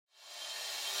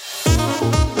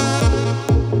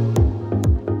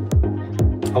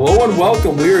Hello and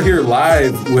welcome. We are here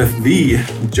live with the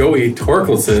Joey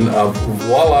Torkildson of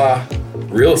Voila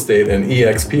Real Estate and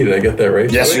EXP. Did I get that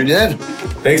right? Yes, Joey? you did.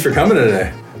 Thanks for coming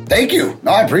today. Thank you.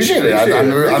 No, I appreciate it.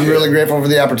 I'm really grateful for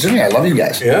the opportunity. I love you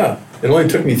guys. Yeah. It only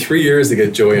took me 3 years to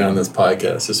get Joey on this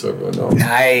podcast, just so everyone knows.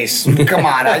 Nice. Come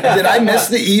on. Did I miss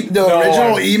the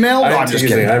original email? No, I'm just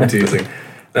kidding. I'm teasing.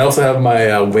 I also have my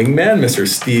wingman, Mr.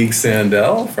 Stieg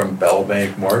Sandell from Bell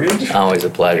Bank Mortgage. Always a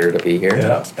pleasure to be here.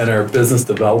 Yeah. And our business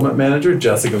development manager,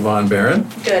 Jessica Von Barron.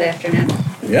 Good afternoon.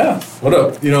 Yeah. What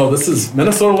up?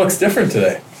 Minnesota looks different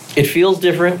today. It feels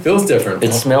different. Feels different.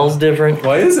 It smells different.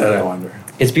 Why is that, I wonder?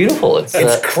 It's beautiful. It's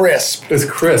crisp. It's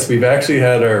crisp. We've actually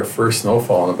had our first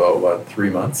snowfall in about, 3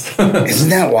 months? Isn't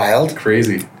that wild?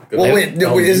 Crazy. Well, wait,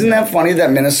 isn't that funny that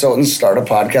Minnesotans start a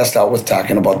podcast out with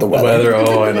talking about the weather?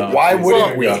 Oh, I know. Why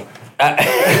wouldn't we? I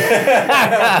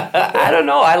don't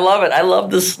know. I love it. I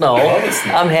love the snow.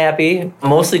 I'm happy,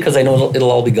 mostly because I know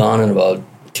it'll all be gone in about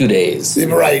 2 days.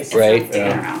 Right.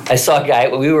 Yeah. I saw a guy,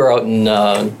 we were out in,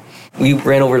 we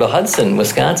ran over to Hudson,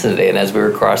 Wisconsin today, and as we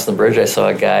were crossing the bridge, I saw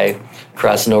a guy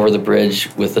crossing over the bridge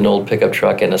with an old pickup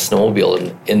truck and a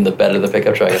snowmobile in the bed of the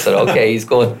pickup truck. I said, okay, he's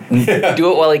going to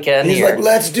do it while he can. He's like,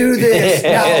 let's do this.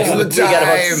 Now's the time. We got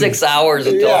about 6 hours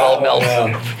until it all melts.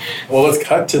 Yeah. Well, let's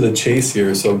cut to the chase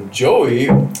here. So, Joey,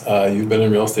 you've been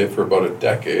in real estate for about a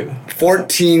decade.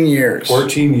 14 years.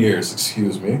 14 years,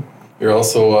 excuse me. You're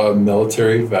also a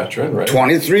military veteran, right?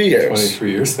 23 years.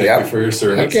 23 years. Thank you for your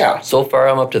service. Heck yeah. So far,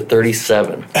 I'm up to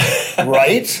 37.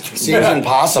 Right? Seems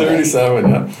impossible. 37,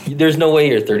 yeah. There's no way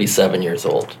you're 37 years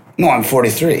old. No, I'm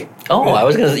 43. Oh, I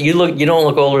was gonna say you don't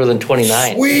look older than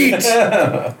 29. Sweet.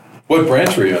 What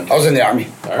branch were you in? I was in the Army.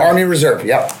 Army Reserve,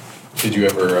 yep. Did you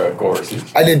ever go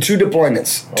overseas? I did 2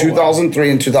 deployments, 2003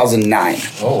 and 2009.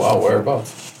 Oh, wow.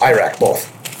 Whereabouts? Iraq, both.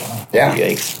 Wow. Yeah.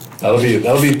 Yikes. That'll be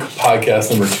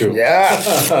podcast number 2. Yeah.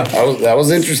 that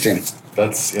was interesting.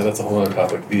 That's a whole other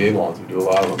topic. VA loans, we do a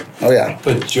lot of them. Oh, yeah.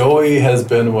 But Joey has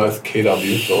been with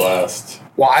KW for the last...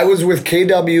 Well, I was with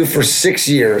KW for 6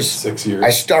 years. 6 years.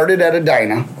 I started at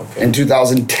Edina in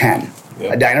 2010.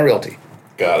 Yep. Edina Realty.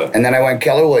 Got it. And then I went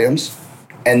Keller Williams.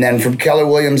 And then from Keller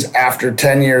Williams, after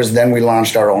 10 years, then we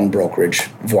launched our own brokerage,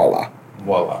 Voila.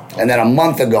 Voila. And then a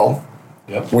month ago,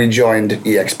 we joined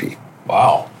EXP.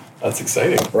 Wow. That's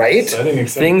exciting. Right? Exciting.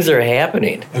 Things are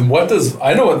happening. And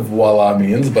I know what voila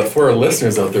means, but for our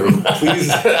listeners out there, please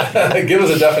give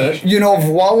us a definition.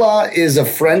 Voila is a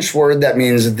French word that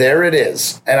means there it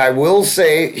is. And I will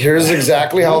say, here's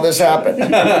exactly how this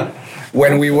happened.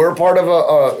 When we were part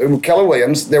of Keller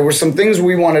Williams, there were some things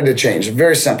we wanted to change.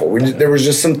 Very simple. There was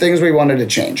just some things we wanted to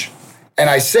change. And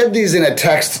I said these in a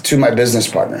text to my business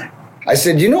partner. I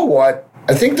said, you know what?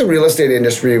 I think the real estate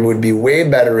industry would be way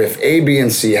better if A, B,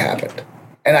 and C happened.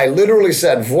 And I literally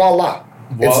said, voila.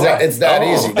 It's that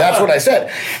easy. That's what I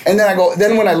said. And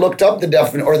then when I looked up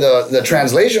the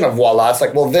translation of voila, it's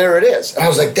like, well, there it is. And I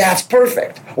was like, that's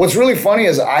perfect. What's really funny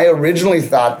is I originally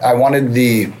thought I wanted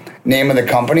the name of the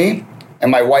company,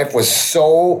 and my wife was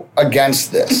so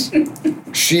against this.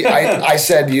 I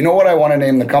said, you know what I want to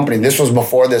name the company? This was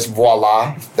before this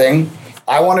voila thing.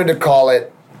 I wanted to call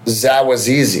it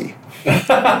Zawazizi.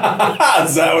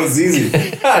 That was easy.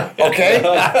 Okay.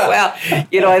 Well,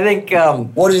 I think.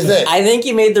 What do you think? I think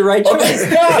you made the right choice.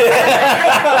 Okay.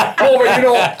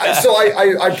 So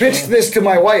I pitched this to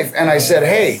my wife and I said,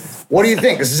 hey, what do you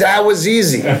think?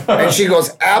 Zawazizi. And she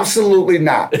goes, absolutely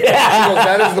not. She goes,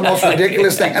 that is the most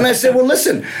ridiculous thing. And I said, well,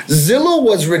 listen, Zillow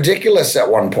was ridiculous at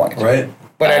one point. Right.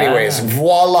 But anyways,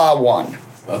 voila won.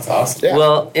 That's awesome. Yeah.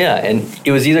 Well, yeah, and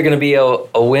it was either going to be a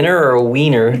winner or a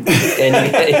wiener, and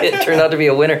it turned out to be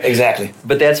a winner. Exactly.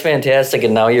 But that's fantastic,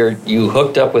 and now you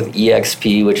hooked up with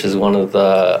EXP, which is one of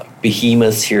the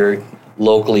behemoths here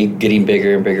locally, getting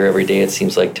bigger and bigger every day, it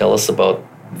seems like. Tell us about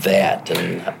that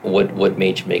and what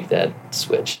made you make that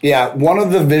switch. Yeah, one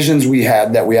of the visions we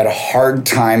had that we had a hard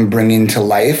time bringing to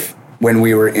life when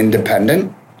we were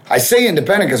independent. I say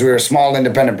independent because we were a small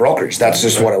independent brokerage. That's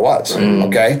just what it was,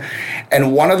 okay?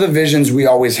 And one of the visions we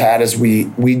always had is we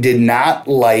did not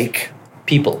like...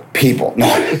 People. No.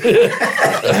 Yeah,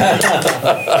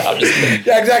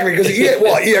 exactly, because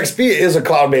EXP is a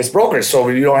cloud-based brokerage, so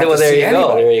you don't have to see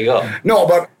anybody. There you go. No,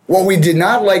 but what we did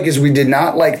not like is we did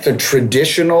not like the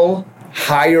traditional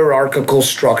hierarchical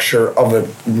structure of a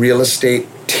real estate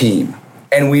team.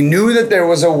 And we knew that there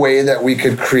was a way that we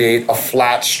could create a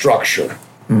flat structure.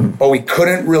 But we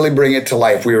couldn't really bring it to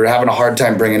life. We were having a hard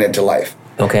time bringing it to life.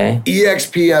 Okay.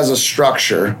 EXP has a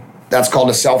structure that's called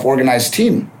a self-organized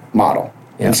team model.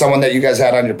 Yeah. And someone that you guys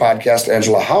had on your podcast,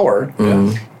 Angela Howard,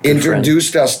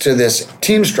 introduced us to this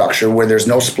team structure where there's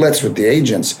no splits with the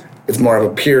agents. It's more of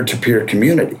a peer-to-peer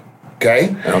community.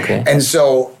 Okay? Okay. And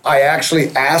so I actually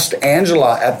asked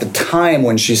Angela at the time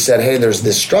when she said, hey, there's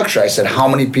this structure. I said, how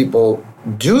many people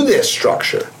do this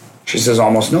structure? She says,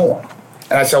 almost no one.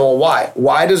 And I said, well, why?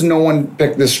 Why does no one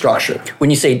pick this structure? When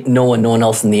you say no one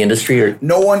else in the industry, or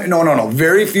No.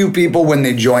 Very few people when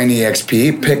they join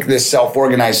EXP pick this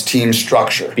self-organized team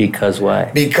structure. because why?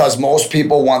 Because most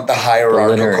people want the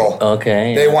hierarchical.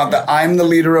 Okay. They want I'm the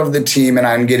leader of the team and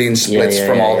I'm getting splits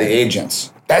from all the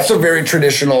agents. That's a very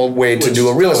traditional way to do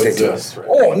a real estate team. Right?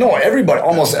 Oh, no,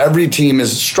 almost every team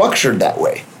is structured that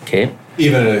way. Okay.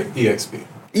 Even at EXP.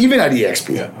 Even at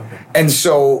EXP. Yeah, okay. And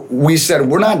so we said,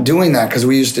 we're not doing that because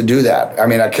we used to do that. I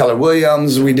mean, at Keller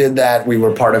Williams, we did that. We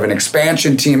were part of an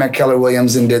expansion team at Keller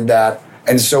Williams and did that.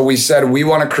 And so we said, we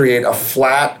want to create a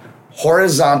flat,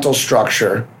 horizontal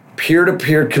structure,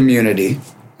 peer-to-peer community.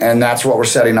 And that's what we're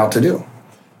setting out to do.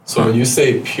 So when you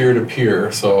say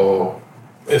peer-to-peer, so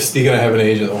if Steve and I have an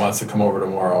agent that wants to come over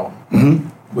tomorrow,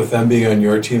 with them being on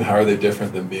your team, how are they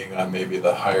different than being on maybe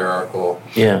the hierarchical?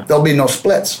 Yeah. There'll be no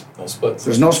splits. No splits.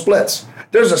 There's no splits.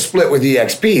 There's a split with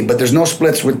EXP, but there's no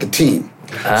splits with the team.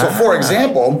 So for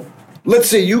example, let's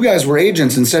say you guys were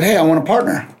agents and said, hey, I want to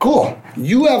partner. Cool.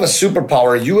 You have a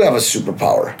superpower. You have a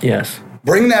superpower. Yes.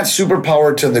 Bring that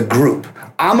superpower to the group.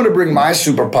 I'm going to bring my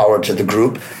superpower to the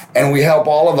group, and we help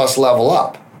all of us level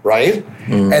up, right?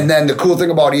 And then the cool thing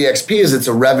about EXP is it's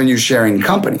a revenue sharing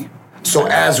company. So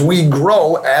as we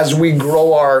grow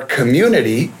our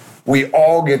community, we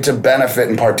all get to benefit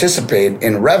and participate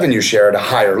in revenue share at a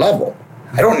higher level.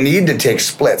 I don't need to take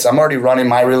splits. I'm already running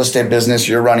my real estate business.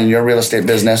 You're running your real estate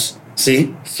business.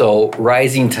 See? So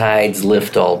rising tides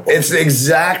lift all boats. That's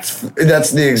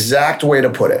the exact way to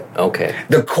put it. Okay.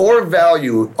 The core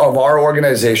value of our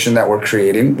organization that we're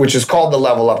creating, which is called the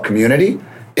Level Up Community,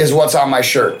 is what's on my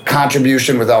shirt,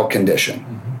 contribution without condition.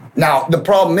 Now, the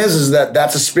problem is that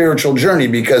that's a spiritual journey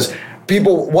because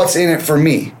people, what's in it for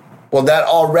me? Well, that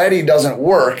already doesn't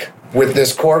work with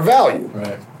this core value.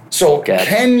 Right. So Gotcha.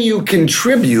 can you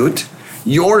contribute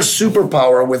your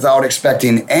superpower without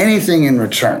expecting anything in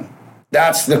return?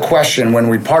 That's the question when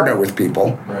we partner with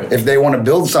people. Right. If they want to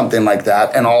build something like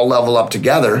that and all level up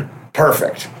together,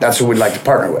 perfect. That's who we'd like to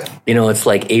partner with. You know, it's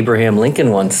like Abraham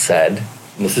Lincoln once said,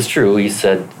 and this is true, he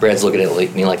said, Brad's looking at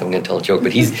me like I'm going to tell a joke,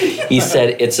 but he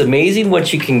said, it's amazing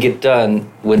what you can get done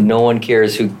when no one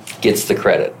cares who gets the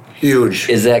credit. Huge.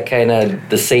 Is that kind of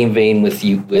the same vein with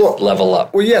you with Level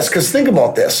Up? Well, yes, because think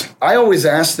about this. I always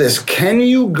ask this, can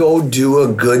you go do a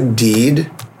good deed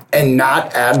and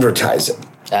not advertise it?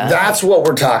 That's what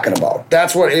we're talking about.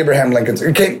 That's what Abraham Lincoln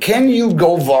said. Can you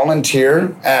go volunteer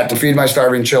to Feed My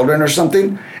Starving Children or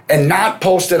something and not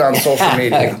post it on social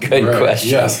media? Good question.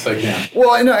 Yes, I can.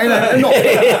 Well, I know, and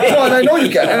I know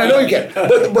you can,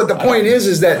 But the point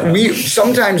is that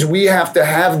sometimes we have to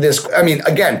have this. I mean,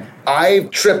 again, I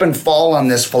trip and fall on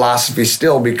this philosophy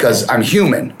still because I'm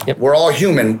human. Yep. We're all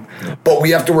human, but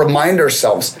we have to remind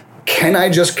ourselves: can I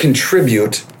just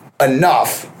contribute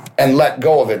enough and let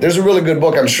go of it? There's a really good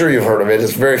book. I'm sure you've heard of it.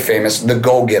 It's very famous. The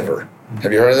Go-Giver.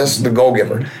 Have you heard of this? The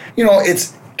Go-Giver. You know,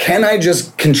 it's can I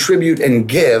just contribute and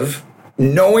give,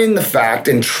 knowing the fact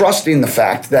and trusting the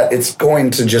fact that it's going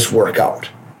to just work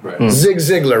out. Right. Zig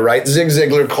Ziglar, right? Zig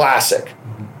Ziglar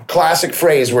classic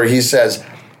phrase where he says,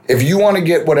 if you want to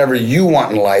get whatever you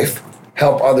want in life,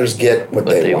 help others get what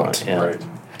they want. Yeah. Right.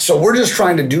 So we're just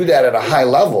trying to do that at a high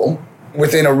level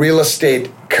within a real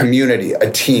estate community, a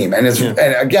team. And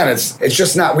and again, it's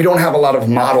just not, we don't have a lot of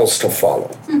models to follow.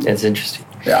 That's interesting.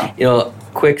 Yeah. You know,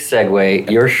 quick segue.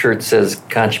 Your shirt says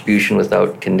contribution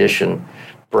without condition.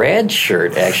 Brad's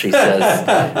shirt actually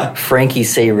says, Frankie,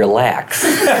 say relax.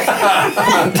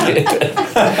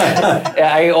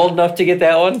 Are you old enough to get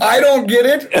that one? I don't get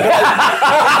it.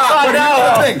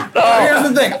 Here's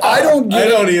the thing. I don't get it. I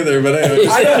don't either, but anyway.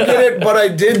 I don't get it, but I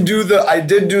did do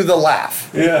the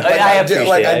laugh. Yeah. I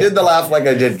appreciate it. I did the laugh like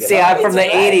I did. See, I'm from the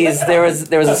 80s.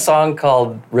 There was a song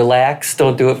called Relax,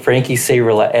 Don't Do It, Frankie, Say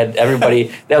Relax. And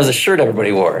everybody, that was a shirt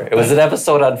everybody wore. It was an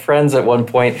episode on Friends at one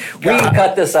point. We can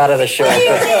cut this out of the show.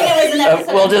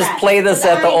 We'll just play this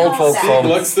at the old folks' He home.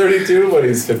 looks 32, but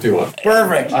he's 51.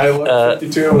 Perfect. I look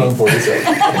 52, and I'm 46.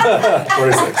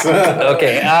 46.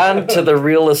 Okay, on to the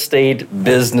real estate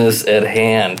business at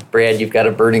hand. Brad, you've got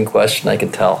a burning question, I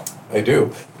can tell. I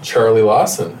do. Charlie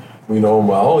Lawson. We know him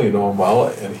well, you know him well,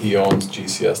 and he owns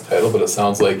GCS Title, but it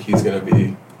sounds like he's going to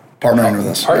be Partnering with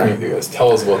us. partnering with you guys.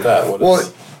 Tell us about that.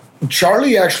 Well,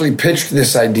 Charlie actually pitched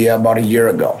this idea about a year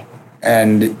ago.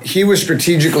 And he was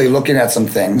strategically looking at some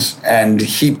things, and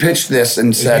he pitched this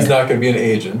and said... He's not going to be an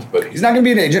agent, but... He's not going to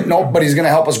be an agent, no, but he's going to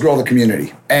help us grow the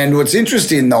community. And what's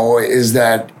interesting, though, is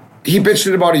that He pitched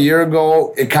it about a year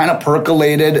ago. It kind of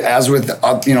percolated, as with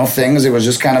things. It was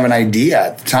just kind of an idea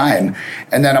at the time.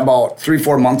 And then about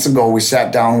 3-4 months ago, we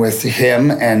sat down with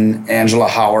him and Angela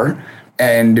Hauer,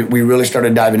 and we really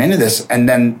started diving into this. And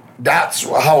then that's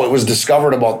how it was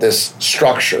discovered about this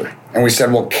structure. And we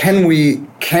said, well, can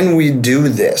we do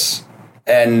this?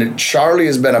 And Charlie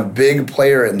has been a big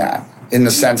player in that, in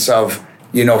the sense of,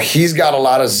 he's got a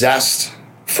lot of zest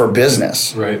for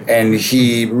business. Right. And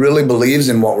he really believes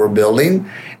in what we're building.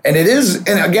 And it is,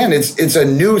 and again, it's a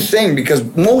new thing, because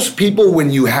most people,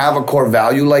 when you have a core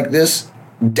value like this,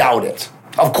 doubt it.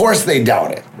 Of course they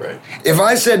doubt it. Right. If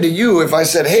I said to you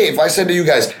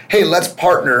guys, hey, let's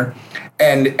partner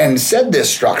and said this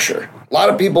structure, a lot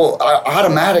of people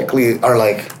automatically are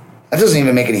like, that doesn't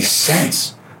even make any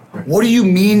sense. Right. What do you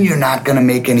mean you're not going to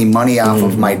make any money off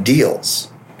of my deals?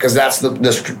 Because that's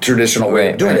the traditional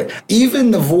way of doing it.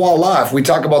 Even the Voila, if we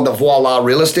talk about the Voila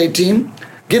real estate team,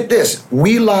 get this,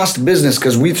 we lost business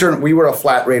because we were a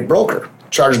flat rate broker,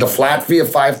 charged a flat fee of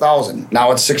 $5,000.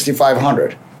 Now it's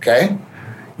 $6,500. Okay,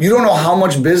 you don't know how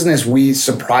much business we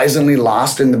surprisingly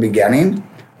lost in the beginning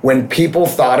when people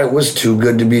thought it was too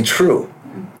good to be true.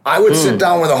 I would sit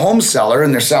down with a home seller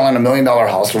and they're selling $1 million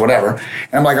house or whatever,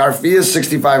 and I'm like, our fee is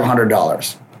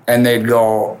 $6,500, and they'd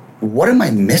go, what am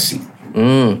I missing?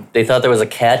 They thought there was a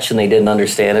catch and they didn't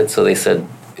understand it, so they said,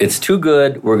 it's too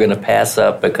good, we're going to pass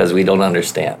up because we don't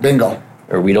understand. Bingo.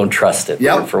 Or we don't trust it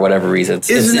for whatever reason.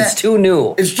 It's too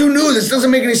new. It's too new. This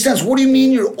doesn't make any sense. What do you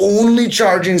mean you're only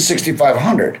charging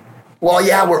 $6,500? Well,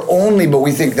 yeah, we're only, but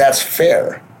we think that's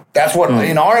fair. That's what,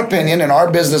 in our opinion, in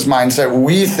our business mindset,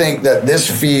 we think that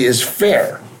this fee is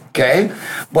fair, okay?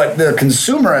 But the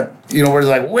consumer, we're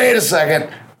like, wait a second.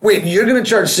 Wait, you're going to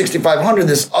charge $6,500.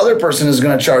 This other person is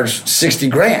going to charge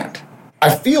 $60,000.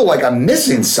 I feel like I'm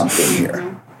missing something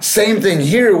here. Same thing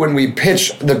here when we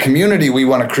pitch the community we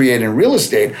want to create in real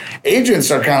estate. Agents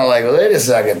are kind of like, wait a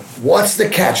second, what's the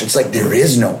catch? It's like, there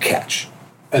is no catch.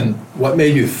 And what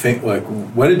made you think,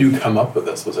 when did you come up with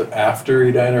this? Was it after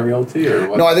Edina Realty or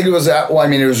what? No, I think it was, it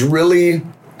was really,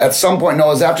 at some point, it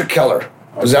was after Keller.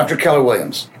 It was after Keller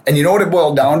Williams. And you know what it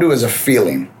boiled down to is a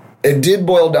feeling. It did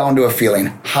boil down to a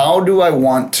feeling. How do I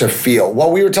want to feel?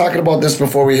 Well, we were talking about this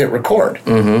before we hit record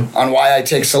on why I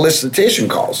take solicitation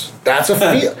calls. That's a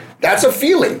feel. That's a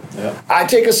feeling. Yeah. I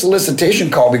take a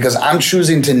solicitation call because I'm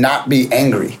choosing to not be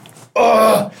angry.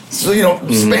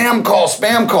 Spam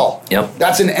call. Yep.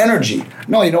 That's an energy.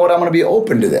 No, you know what? I'm going to be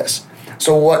open to this.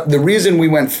 So the reason we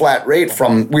went flat rate I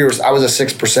was a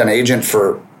 6% agent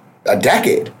for a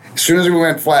decade. As soon as we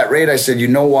went flat rate, I said, you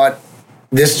know what?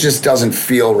 This just doesn't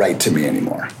feel right to me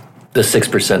anymore. The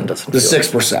 6% doesn't. The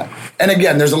 6%. And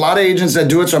again, there's a lot of agents that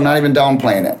do it, so I'm not even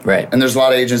downplaying it. Right. And there's a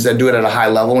lot of agents that do it at a high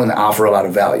level and offer a lot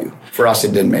of value. For us,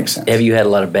 it didn't make sense. Have you had a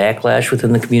lot of backlash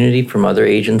within the community from other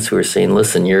agents who are saying,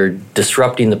 listen, you're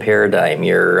disrupting the paradigm.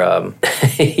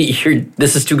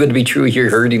 This is too good to be true. You're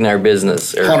hurting our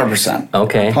business. 100%.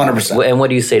 Okay. 100%. And what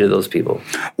do you say to those people?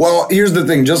 Well, here's the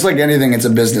thing. Just like anything, it's a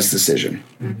business decision,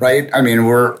 right? I mean,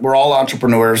 we're all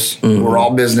entrepreneurs. We're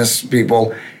all business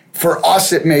people. For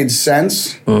us, it made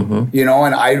sense, and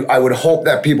I would hope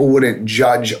that people wouldn't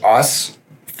judge us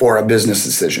for a business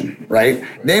decision, right?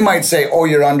 They might say, oh,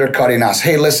 you're undercutting us.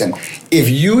 Hey, listen, if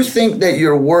you think that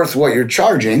you're worth what you're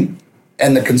charging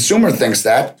and the consumer thinks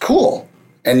that, cool.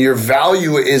 And your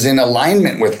value is in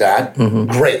alignment with that,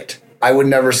 great. I would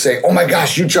never say, oh my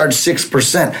gosh, you charge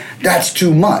 6%. That's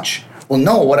too much. Well,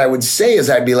 no, what I would say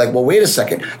is I'd be like, well, wait a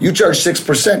second. You charge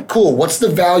 6%, cool. What's the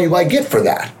value I get for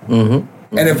that?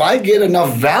 And if I get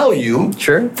enough value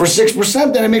for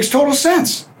 6%, then it makes total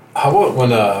sense. How about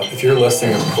when if you're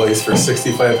listing a place for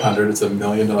 $6,500, it's $1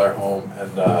 million home,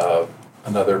 and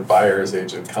another buyer's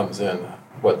agent comes in?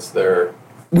 What's their?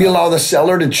 We allow the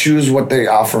seller to choose what they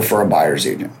offer for a buyer's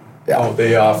agent. Yeah. Oh,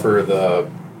 they offer the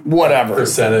whatever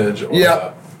percentage. Or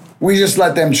yeah. We just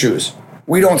let them choose.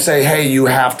 We don't say, hey, you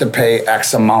have to pay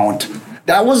X amount.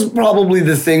 That was probably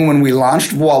the thing when we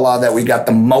launched Voila that we got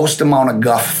the most amount of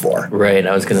guff for. Right.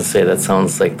 I was going to say that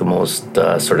sounds like the most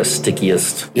sort of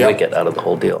stickiest wicket out of the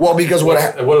whole deal. Well, because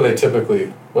what do they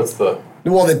typically? What's the?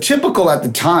 Well, the typical at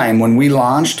the time when we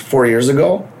launched 4 years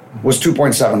ago was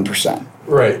 2.7%.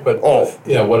 Right, but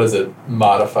what is it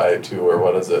modified to, or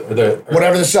what is it?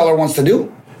 Whatever the seller wants to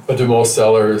do. But do most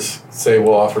sellers say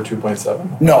we'll offer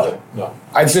 2.7? No. No.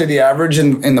 I'd say the average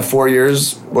in the 4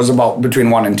 years was about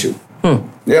between 1 and 2.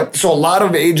 Yep. So a lot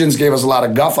of agents gave us a lot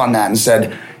of guff on that and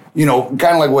said, kind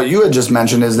of like what you had just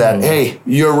mentioned is that, hey,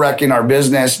 you're wrecking our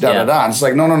business, And it's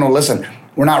like, no, listen,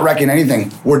 we're not wrecking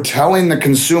anything. We're telling the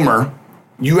consumer,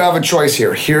 you have a choice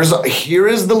here. Here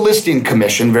is the listing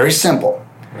commission, very simple.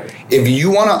 Right. If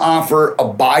you want to offer a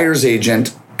buyer's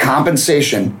agent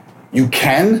compensation, you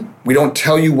can. We don't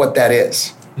tell you what that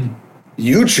is.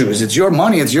 You choose. It's your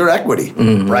money. It's your equity,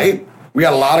 right? We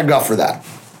got a lot of guff for that.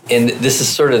 And this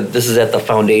is at the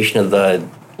foundation of the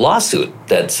lawsuit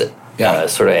that's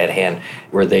sort of at hand,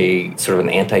 where they sort of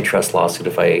an antitrust lawsuit,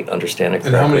 if I understand it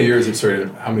correctly. And how many years have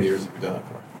you done that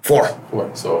for?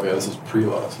 4. So this is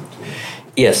pre-lawsuit too.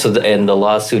 Yeah. So the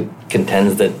lawsuit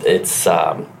contends that it's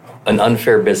an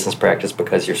unfair business practice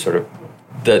because you're sort of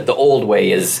the old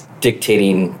way is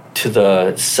dictating to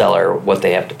the seller what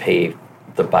they have to pay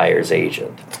the buyer's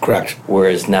agent. Correct.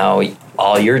 Whereas now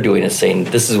all you're doing is saying,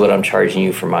 this is what I'm charging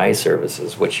you for my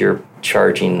services. What you're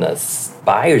charging the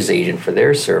buyer's agent for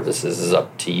their services is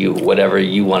up to you, whatever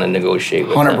you want to negotiate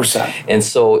with 100%. them. And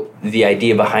so the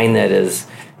idea behind that is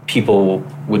people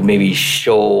would maybe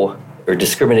show or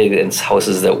discriminate against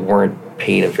houses that weren't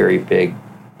paying a very big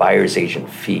buyer's agent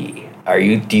fee.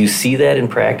 Do you see that in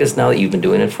practice now that you've been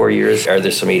doing it for years? Are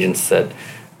there some agents that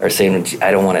are saying,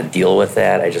 I don't want to deal with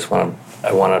that.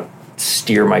 I want to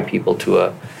steer my people to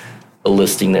a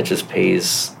listing that just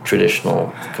pays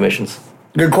traditional commissions?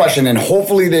 Good question, and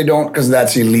hopefully they don't, because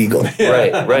that's illegal.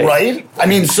 Right. Right? I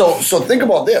mean, so think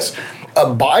about this.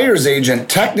 A buyer's agent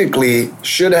technically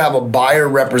should have a buyer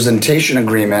representation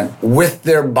agreement with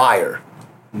their buyer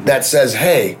that says,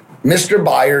 hey, Mr.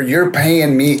 Buyer, you're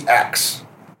paying me X.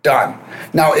 Done.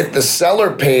 Now, if the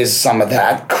seller pays some of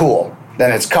that, cool.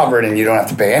 Then it's covered and you don't have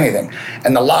to pay anything.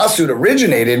 And the lawsuit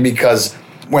originated because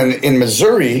in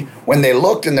Missouri, when they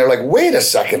looked and they're like, wait a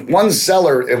second, one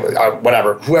seller,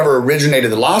 whoever originated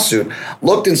the lawsuit,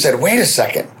 looked and said, wait a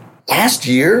second, last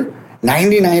year,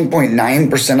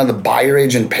 99.9% of the buyer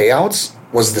agent payouts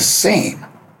was the same.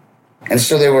 And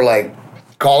so they were like,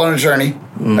 call an attorney.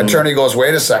 Attorney goes,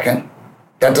 wait a second,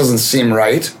 that doesn't seem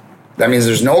right. That means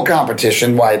there's no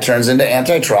competition, why it turns into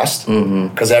antitrust,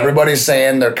 because everybody's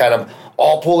saying they're kind of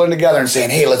all pulling together and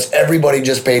saying, hey, let's everybody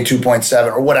just pay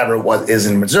 2.7 or whatever it is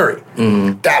in Missouri.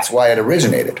 That's why it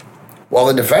originated. Well,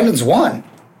 the defendants won.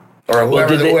 Or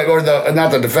whoever,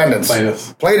 not the defendants.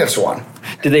 Plaintiffs won.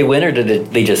 Did they win or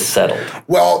did they just settle?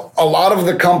 Well, a lot of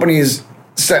the companies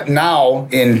set now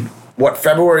in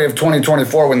February of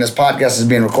 2024, when this podcast is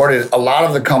being recorded, a lot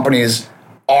of the companies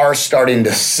are starting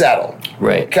to settle.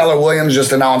 Right. Keller Williams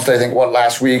just announced, I think,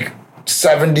 last week,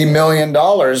 $70 million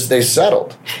they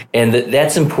settled. And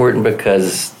that's important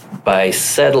because by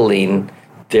settling,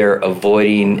 they're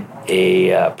avoiding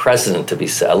a precedent to be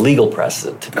set, a legal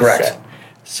precedent to be Correct. set.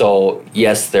 So,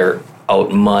 yes, they're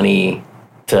out money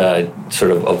to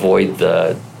sort of avoid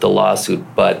the lawsuit,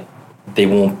 but they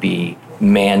won't be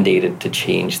mandated to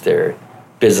change their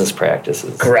business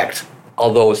practices. Correct.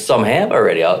 Although some have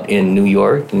already out in New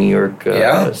York. The New York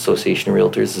Association of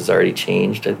Realtors has already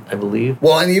changed, I believe.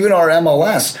 Well, and even our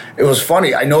MLS, it was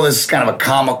funny. I know this is kind of a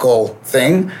comical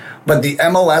thing, but the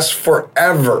MLS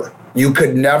forever, you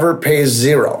could never pay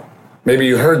zero. Maybe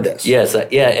you heard this. Yes,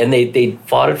 and they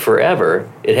fought it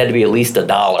forever. It had to be at least $1.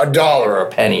 $1 or a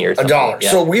penny or something. $1.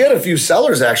 Yeah. So we had a few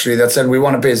sellers, actually, that said we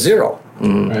want to pay zero.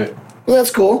 Right. Well,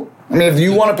 that's cool. I mean, if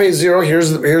you want to pay zero,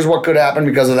 here's what could happen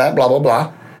because of that, blah, blah,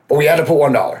 blah. But we had to put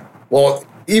 $1. Well,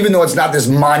 even though it's not this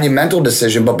monumental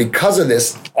decision, but because of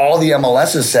this, all the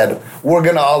MLSs said, we're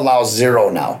going to allow zero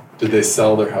now. Did they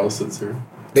sell their house at zero?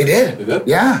 They did. They did?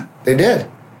 Yeah, they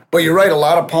did. But you're right, a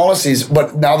lot of policies,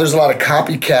 but now there's a lot of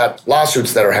copycat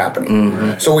lawsuits that are happening.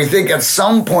 Right. So we think at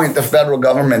some point the federal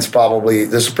government's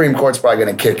the Supreme Court's probably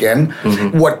going to kick in.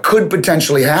 What could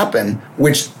potentially happen,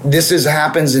 which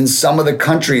happens in some of the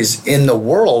countries in the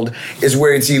world, is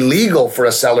where it's illegal for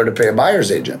a seller to pay a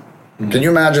buyer's agent. Can you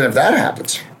imagine if that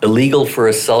happens? Illegal for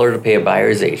a seller to pay a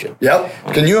buyer's agent.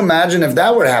 Yep. Can you imagine if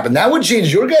that were to happen? That would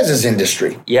change your guys'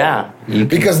 industry. Yeah.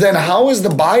 Because then how is the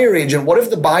buyer agent, what if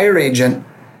the buyer agent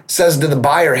says to the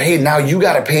buyer, hey, now you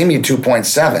got to pay me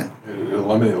 2.7. It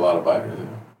eliminated a lot of buyers. Yeah.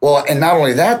 Well, and not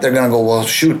only that, they're going to go, well,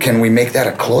 shoot, can we make that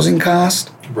a closing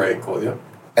cost? Right, cool, yeah.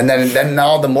 And then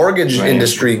now the mortgage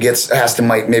industry has to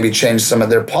maybe change some of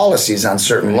their policies on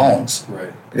certain loans.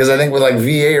 Right. Because I think with like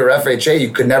VA or FHA,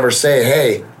 you could never say,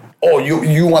 hey,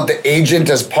 you want the agent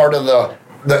as part of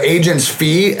the agent's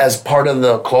fee as part of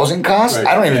the closing cost? Right.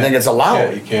 I don't even think it's allowed.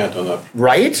 Yeah, you can't on that.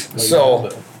 Right? So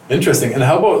interesting. And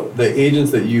how about the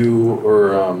agents that you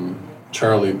or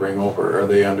Charlie bring over? Are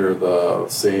they under the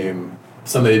same?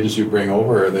 Some agents you bring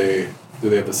over, do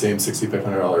they have the same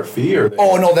 $6,500 fee?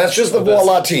 Or no, that's just the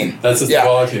Voila team. That's just the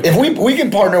Voila team. If we can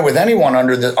partner with anyone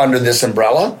under this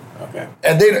umbrella, okay.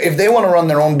 And if they want to run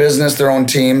their own business, their own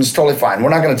teams, totally fine.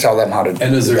 We're not going to tell them how to do it.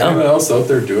 And is there anyone else out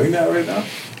there doing that right now?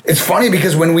 It's funny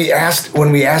because when we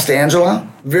asked Angela,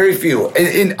 Very few.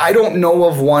 And I don't know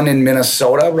of one in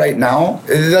Minnesota right now.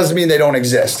 It doesn't mean they don't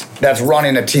exist. That's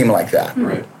running a team like that.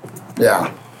 Right.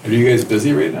 Yeah. Are you guys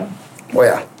busy right now? Well,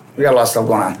 yeah. We got a lot of stuff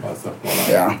going on. A lot of stuff going on.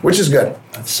 Yeah, which is good.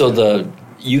 So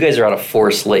you guys are out of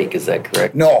Forest Lake, is that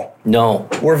correct? No,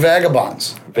 We're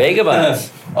vagabonds.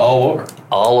 vagabonds All over.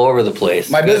 all over the place.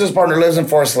 My business partner lives in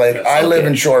Forest Lake. I live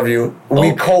in Shoreview.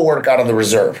 We co-work out of the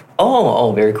reserve.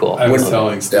 Oh, very cool. I was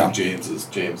telling Steve Yeah.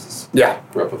 James's Yeah.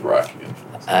 grew up with Rocky.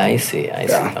 I see.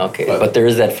 Yeah. Okay, But- but there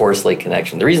is that Forest Lake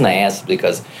connection. The reason I asked is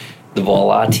because the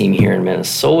Voila team here in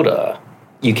Minnesota,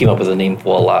 you came up with the name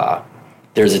Voila.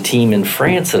 There's a team in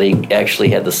France that actually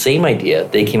had the same idea.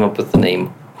 They came up with the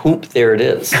name Hoop. There it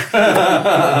is.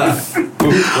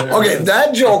 Okay, that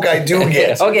joke I do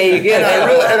get. Okay, you get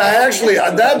And it. I actually,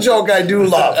 that joke I do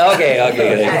love.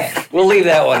 Okay. We'll leave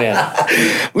that one in.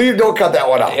 Don't cut that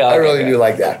one out. Yeah, I really okay. do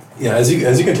like that. Yeah, as you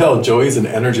can tell, Joey's an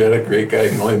energetic, great guy. You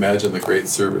can only imagine the great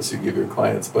service you give your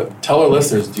clients. But tell our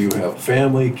listeners, do you have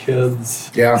family,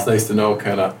 kids? Yeah. It's nice to know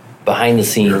kind of Behind the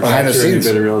scenes. Behind the scenes. You've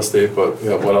been in real estate, but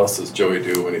yeah, what else does Joey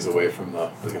do when he's away from the,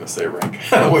 I was going to say rink,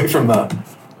 away from the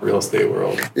real estate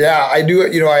world? Yeah, I do.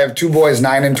 I have two boys,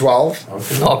 9 and 12.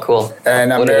 Okay. Oh, cool.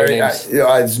 And I'm What are their married. names?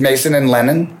 It's Mason and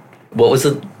Lennon. What was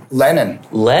it? Lennon.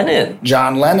 Lennon.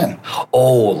 John Lennon.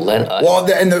 Oh, Lennon. Well,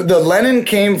 the Lennon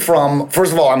came from,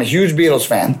 first of all, I'm a huge Beatles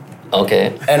fan.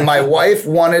 Okay. And my wife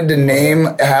wanted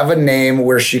to have a name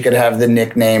where she could have the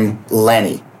nickname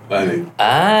Lenny. Lenny.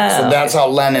 So that's how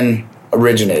Lennon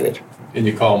originated. And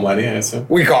you call him Lenny, I assume?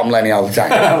 We call him Lenny all the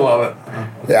time. I love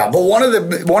it. Yeah, but one of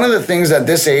the things at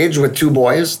this age with two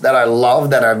boys that I love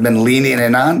that I've been leaning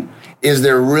in on is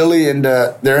they're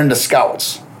into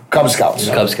scouts, Cub Scouts.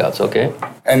 Cub Scouts, okay.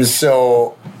 And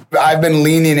so I've been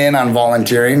leaning in on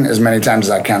volunteering as many times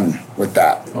as I can with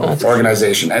that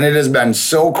organization. And it has been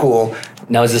so cool.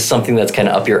 Now, is this something that's kind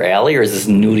of up your alley, or is this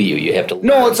new to you? You have to learn.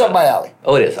 No, it's up my alley.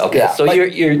 Oh, it is. Okay. Yeah, So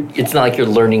like- you're. It's not like you're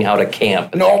learning how to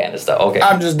camp and No. that kind of stuff. Okay.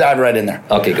 I'm just dived right in there.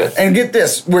 Okay, good. And get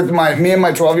this, with me and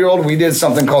my 12-year-old, we did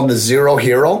something called the Zero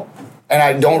Hero. And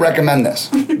I don't recommend this.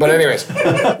 But anyways,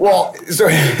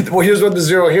 here's what the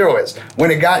Zero Hero is.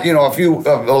 When it got,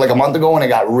 like a month ago when it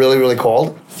got really, really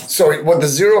cold. So what the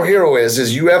Zero Hero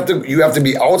is you have to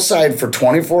be outside for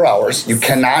 24 hours. You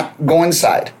cannot go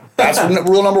inside. That's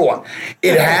rule number one.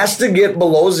 It has to get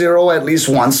below zero at least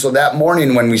once. So that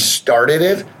morning when we started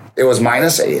it was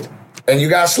 -8. And you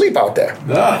got to sleep out there.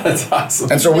 No, that's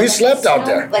awesome. And so we slept out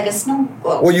there. Like a snow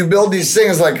globe. Well, you build these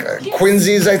things like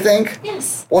Quincy's, I think.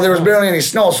 Yes. Well, there was barely any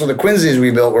snow, so the Quincy's we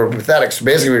built were pathetic. So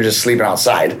basically, we were just sleeping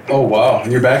outside. Oh, wow.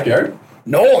 In your backyard?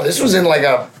 No, this was in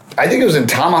I think it was in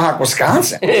Tomahawk,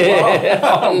 Wisconsin.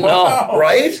 Oh no!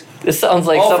 Right? This sounds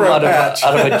like All for something a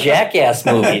out of a Jackass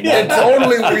movie. It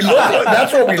totally,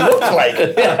 that's what we looked like.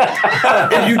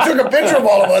 If you took a picture of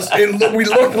all of us, we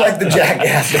looked like the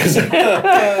jackasses.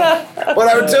 But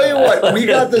I would tell you what, we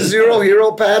got the Zero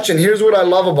Hero patch, and here's what I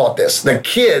love about this. The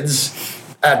kids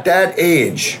at that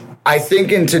age, I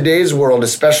think in today's world,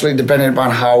 especially depending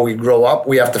upon how we grow up,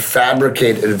 we have to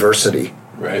fabricate adversity.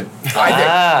 Right.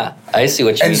 I see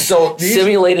what you mean. And so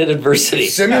simulated adversity.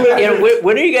 Simulated- And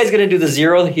when are you guys going to do the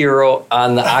Zero Hero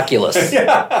on the Oculus?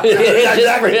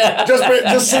 Exactly.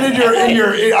 Just sit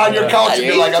on your couch and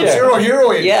be like, I'm Zero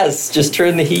Hero. Yes, just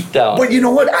turn the heat down. But you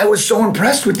know what? I was so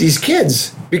impressed with these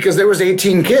kids because there was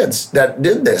 18 kids that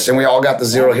did this, and we all got the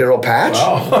Zero Hero patch.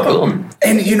 Wow. Cool.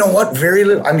 And you know what? Very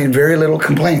little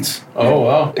complaints. Oh,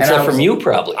 wow. Except from you,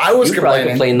 probably. I was you probably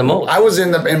complaining. complained the most. I was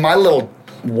in my little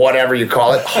whatever you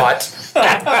call it hut, and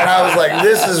I was like,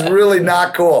 this is really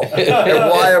not cool. And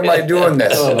why am I doing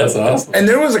this? Oh, that's awesome. And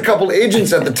there was a couple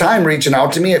agents at the time reaching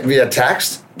out to me via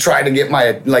text, trying to get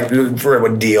my, for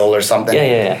a deal or something.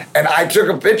 Yeah. And I took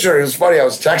a picture. It was funny. I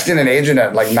was texting an agent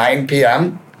at 9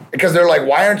 p.m. because they're like,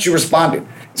 why aren't you responding?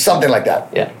 Something like that.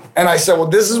 Yeah. And I said, well,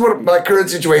 this is what my current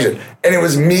situation. And it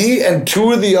was me and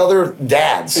two of the other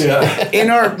dads in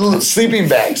our little sleeping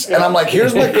bags. And I'm like,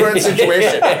 here's my current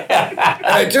situation. And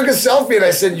I took a selfie and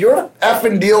I said, your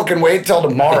effing deal can wait till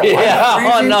tomorrow. Yeah. I'm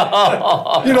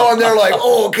Oh, freezing. no. And they're like,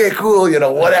 oh, okay, cool,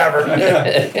 whatever.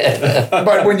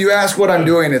 But when you ask what I'm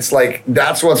doing, it's like,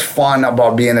 that's what's fun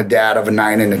about being a dad of a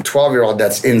 9 and a 12-year-old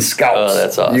that's in Scouts. Oh,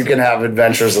 that's awesome. You can have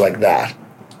adventures like that.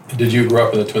 Did you grow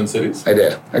up in the Twin Cities? I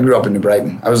did. I grew up in New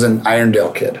Brighton. I was an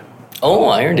Irondale kid. Oh,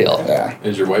 Irondale. Yeah.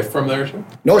 Is your wife from there too?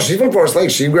 No, she's from Forest Lake.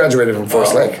 She graduated from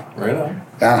Forest Lake. Right on.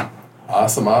 Yeah.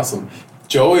 Awesome.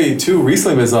 Joey, too,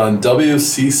 recently was on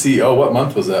WCCO. What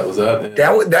month was that? Was that?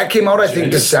 That came out, I think,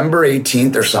 January? December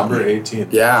 18th or something. December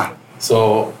 18th. Yeah.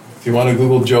 So if you want to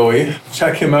Google Joey,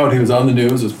 check him out. He was on the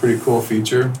news. It was a pretty cool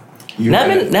feature.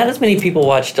 Not as many people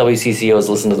watch WCCO as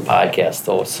listen to the podcast,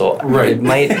 though. So it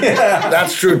might.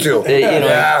 That's true too.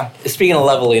 Speaking of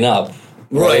leveling up,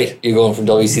 right? You're going from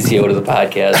WCCO to the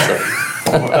podcast.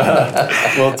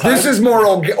 So. This is more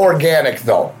organic,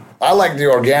 though. I like the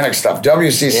organic stuff.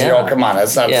 WCCO, come on,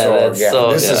 that's not so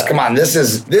organic. This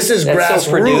is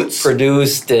grassroots. So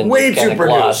produced and way too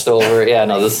glossed over. Yeah,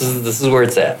 no, this is where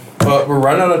it's at. Well, we're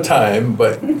running out of time,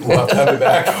 but we'll have to have you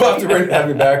back. We'll have to have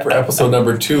you back for episode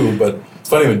number 2. But it's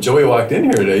funny, when Joey walked in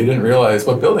here today, you didn't realize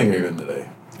what building are you in today.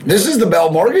 This is the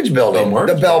Bell Mortgage Building,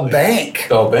 the Bell Bank.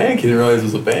 Bell Bank. You didn't realize it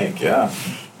was a bank, yeah.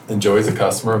 And Joey's a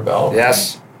customer of Bell.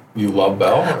 Yes. You love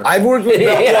Bell? Or? I've worked with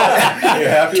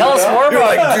Bell. Tell us more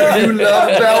about it. Do you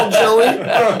love Bell, Joey?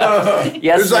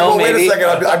 Yes, it's like, well, wait a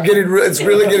second. I'm getting. It's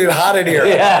really getting hot in here.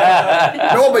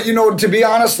 Yeah. No, but to be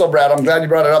honest though, Brad, I'm glad you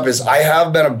brought it up. I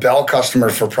have been a Bell customer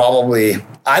for probably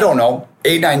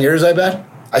 8-9 years. I bet.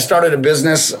 I started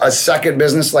a second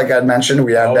business, like I mentioned.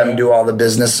 We had them do all the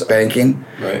business banking,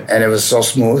 and it was so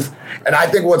smooth. And I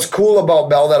think what's cool about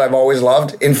Bell that I've always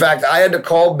loved, in fact, I had to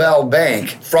call Bell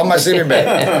Bank from my savings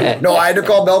bank. No, I had to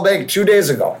call Bell Bank 2 days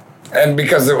ago, and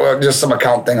because it was just some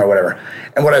account thing or whatever.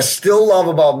 And what I still love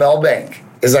about Bell Bank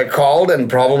is I called, and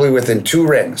probably within 2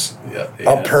 rings,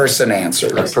 a person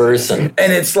answered. A person.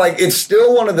 And it's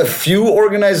still one of the few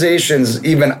organizations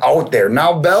even out there.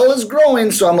 Now, Bell is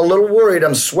growing, so I'm a little worried.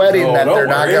 I'm sweating that they're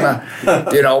not going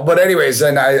to, But anyways,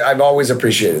 and I've always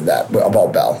appreciated that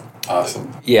about Bell.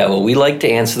 Awesome. Yeah, well, we like to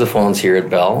answer the phones here at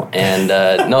Bell. And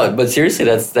no, but seriously,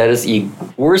 that is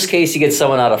worst case, you get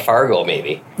someone out of Fargo,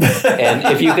 maybe. And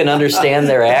if you can understand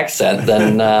their accent,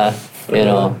 then...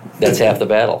 that's half the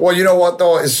battle. Well, you know what,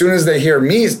 though? As soon as they hear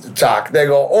me talk, they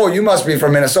go, oh, you must be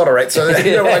from Minnesota, right? So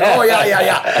they're like, oh,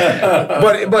 yeah.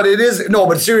 But it is, no,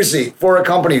 but seriously, for a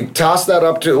company, toss that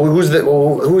up to, who's the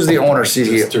owner,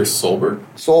 CEO? Mr.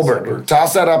 Solberg.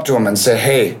 Toss that up to him and say,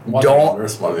 hey, one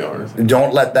of the owners.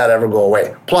 Don't let that ever go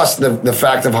away. Plus, the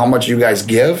fact of how much you guys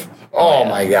give. Oh,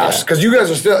 my gosh. Because you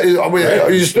guys are still,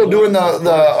 are you still doing the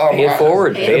pay it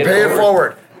forward. Pay it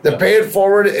forward. The pay it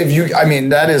forward,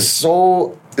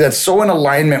 that's so in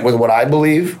alignment with what I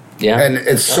believe. Yeah. And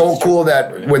it's so cool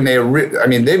that when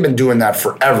they've been doing that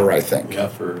forever, I think. Yeah,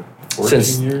 for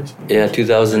 14 years. Yeah,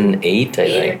 2008, I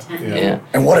think. Yeah.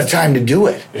 And what a time to do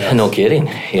it. Yeah. No kidding.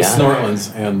 Yeah. The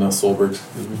Snortlands and the Solbergs.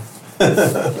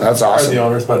 That's awesome. Are the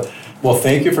owners, well,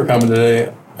 thank you for coming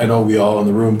today. I know we all in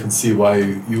the room can see why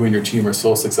you and your team are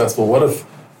so successful. What if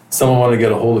someone wanted to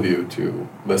get a hold of you to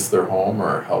list their home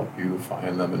or help you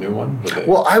find them a new one?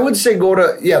 Well, I would say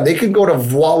they could go to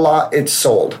Voila, It's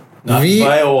Sold. Not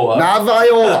Viola. Not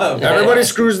Viola. Everybody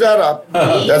screws that up.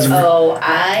 That's Voila.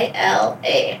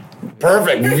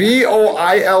 Perfect.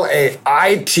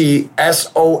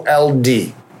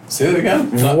 VOILAITSOLD. Say that again.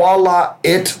 Voila,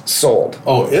 It Sold.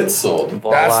 Oh, It's Sold.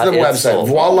 That's the website.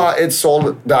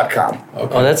 VoilaItSold.com.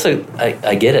 Okay. Oh,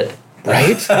 I get it.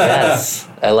 Right? Yes.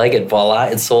 I like it. Voila,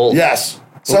 it's sold. Yes.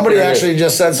 Somebody actually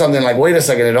just said something like, wait a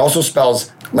second, it also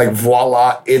spells like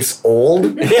voila, it's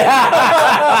old.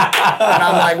 Yeah. And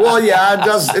I'm like, well, yeah,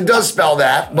 it does spell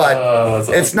that, but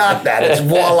it's not that. It's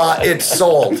voila, it's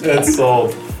sold. It's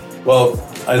sold. Well,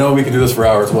 I know we can do this for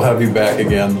hours. We'll have you back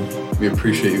again. We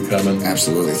appreciate you coming.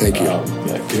 Absolutely. Thank you.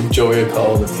 Give Joey a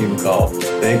call, the team a call.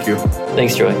 Thank you.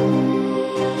 Thanks, Joey.